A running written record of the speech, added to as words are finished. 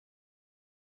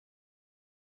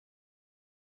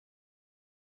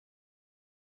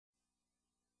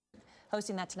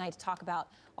hosting that tonight to talk about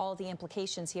all the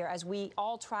implications here as we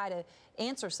all try to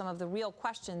answer some of the real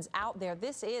questions out there.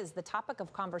 This is the topic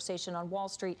of conversation on Wall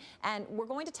Street, and we're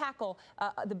going to tackle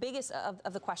the biggest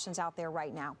of the questions out there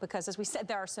right now because, as we said,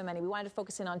 there are so many. We wanted to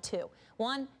focus in on two.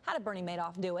 One, how did Bernie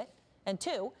Madoff do it? And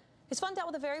two, his fund dealt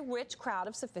with a very rich crowd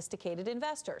of sophisticated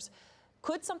investors.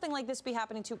 Could something like this be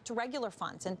happening to regular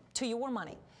funds and to your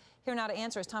money? Here now to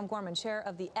answer is Tom Gorman, chair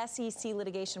of the SEC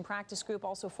Litigation Practice Group,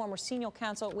 also former senior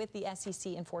counsel with the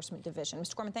SEC Enforcement Division.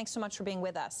 Mr. Gorman, thanks so much for being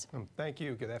with us. Thank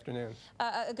you. Good afternoon.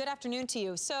 Good afternoon to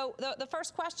you. So the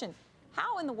first question,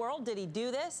 how in the world did he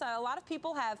do this? A lot of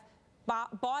people have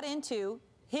bought into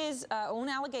his own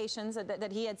allegations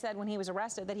that he had said when he was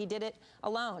arrested that he did it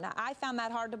alone. I found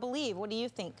that hard to believe. What do you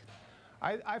think?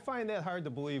 I find that hard to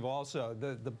believe also.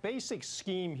 The basic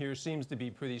scheme here seems to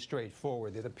be pretty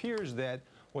straightforward. It appears that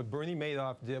what Bernie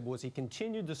Madoff did was he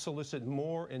continued to solicit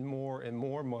more and more and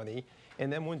more money,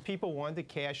 and then when people wanted to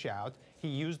cash out, he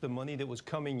used the money that was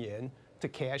coming in to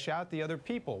cash out the other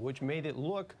people, which made it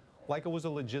look like it was a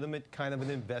legitimate kind of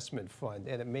an investment fund,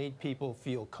 and it made people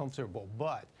feel comfortable.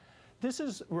 But this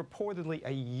is reportedly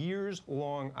a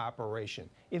years-long operation.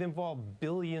 It involved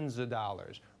billions of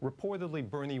dollars. Reportedly,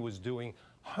 Bernie was doing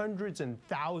hundreds and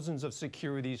thousands of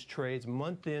securities trades,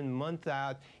 month in, month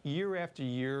out, year after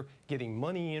year, getting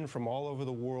money in from all over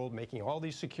the world, making all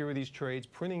these securities trades,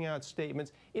 printing out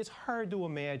statements. It's hard to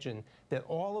imagine that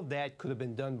all of that could have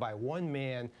been done by one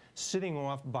man sitting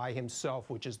off by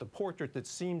himself, which is the portrait that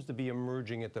seems to be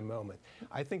emerging at the moment.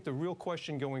 I think the real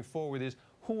question going forward is,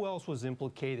 who else was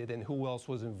implicated and who else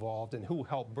was involved and who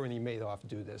helped Bernie Madoff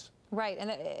do this? Right.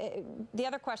 And the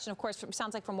other question, of course,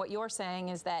 sounds like from what you're saying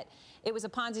is that it was a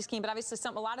Ponzi scheme, but obviously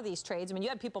a lot of these trades, I mean, you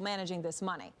had people managing this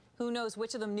money. Who knows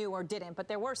which of them knew or didn't, but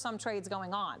there were some trades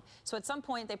going on. So at some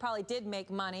point, they probably did make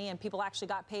money and people actually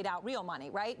got paid out real money,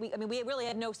 right? I mean, we really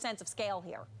had no sense of scale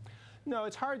here. No,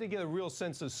 it's hard to get a real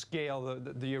sense of scale.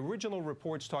 The original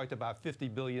reports talked about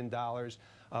 $50 billion.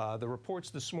 The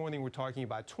reports this morning were talking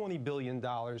about $20 billion.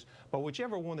 But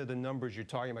whichever one of the numbers you're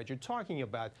talking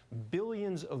about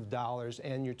billions of dollars,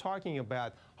 and you're talking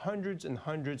about hundreds and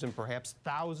hundreds and perhaps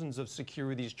thousands of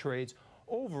securities trades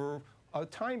over a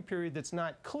time period that's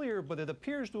not clear, but it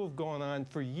appears to have gone on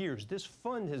for years. This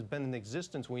fund has been in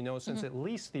existence, we know, since at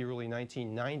least the early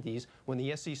 1990s when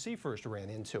the SEC first ran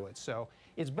into it. So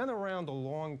it's been around a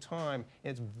long time,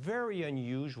 and it's very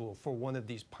unusual for one of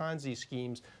these Ponzi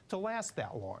schemes to last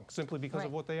that long, simply because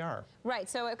of what they are. Right.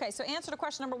 So, okay, so answer to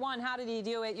question number one, how did he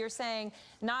do it? You're saying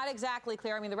not exactly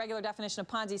clear. I mean, the regular definition of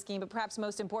Ponzi scheme, but perhaps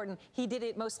most important, he did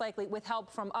it most likely with help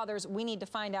from others. We need to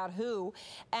find out who.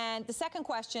 And the second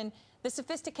question, the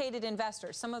sophisticated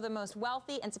investors, some of the most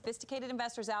wealthy and sophisticated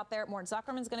investors out there. Mort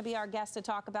Zuckerman is going to be our guest to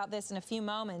talk about this in a few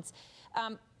moments.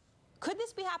 Could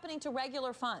this be happening to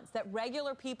regular funds that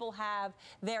regular people have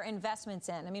their investments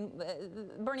in? I mean,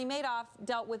 Bernie Madoff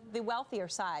dealt with the wealthier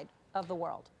side of the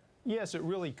world. Yes, it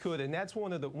really could, and that's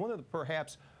one of the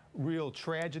perhaps real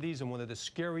tragedies and one of the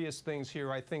scariest things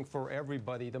here, I think, for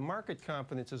everybody. The market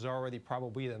confidence is already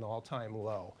probably at an all-time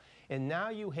low, and now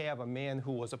you have a man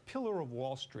who was a pillar of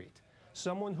Wall Street,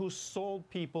 someone who sold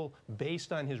people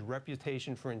based on his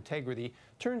reputation for integrity,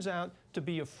 turns out to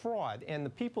be a fraud. And the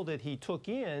people that he took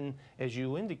in, as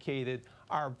you indicated,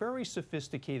 are very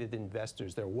sophisticated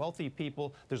investors. They're wealthy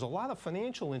people. There's a lot of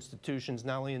financial institutions,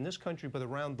 not only in this country, but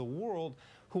around the world,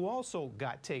 who also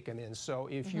got taken in. So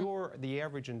if you're the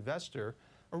average investor,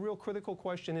 a real critical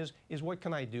question is what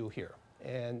can I do here?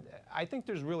 And I think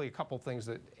there's really a couple things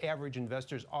that average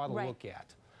investors ought to look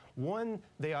at. One,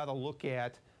 they ought to look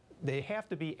at, they have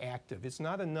to be active. It's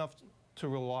not enough to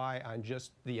rely on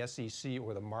just the SEC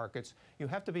or the markets. You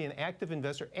have to be an active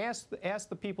investor. Ask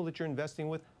the people that you're investing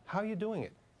with, how are you doing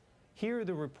it? Here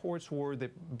the reports were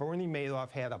that Bernie Madoff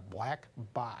had a black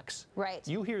box. Right.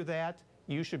 You hear that,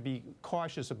 you should be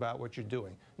cautious about what you're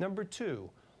doing. Number two,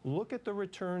 look at the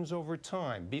returns over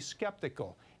time. Be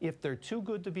skeptical. If they're too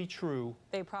good to be true,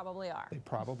 they probably are. They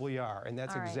probably are, and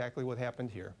that's exactly what happened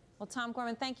here. Well, Tom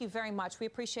Gorman, thank you very much. We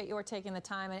appreciate your taking the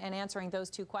time and answering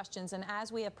those two questions. And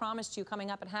as we have promised you,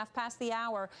 coming up at 1/2 past the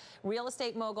hour, real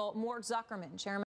estate mogul Mort Zuckerman, chairman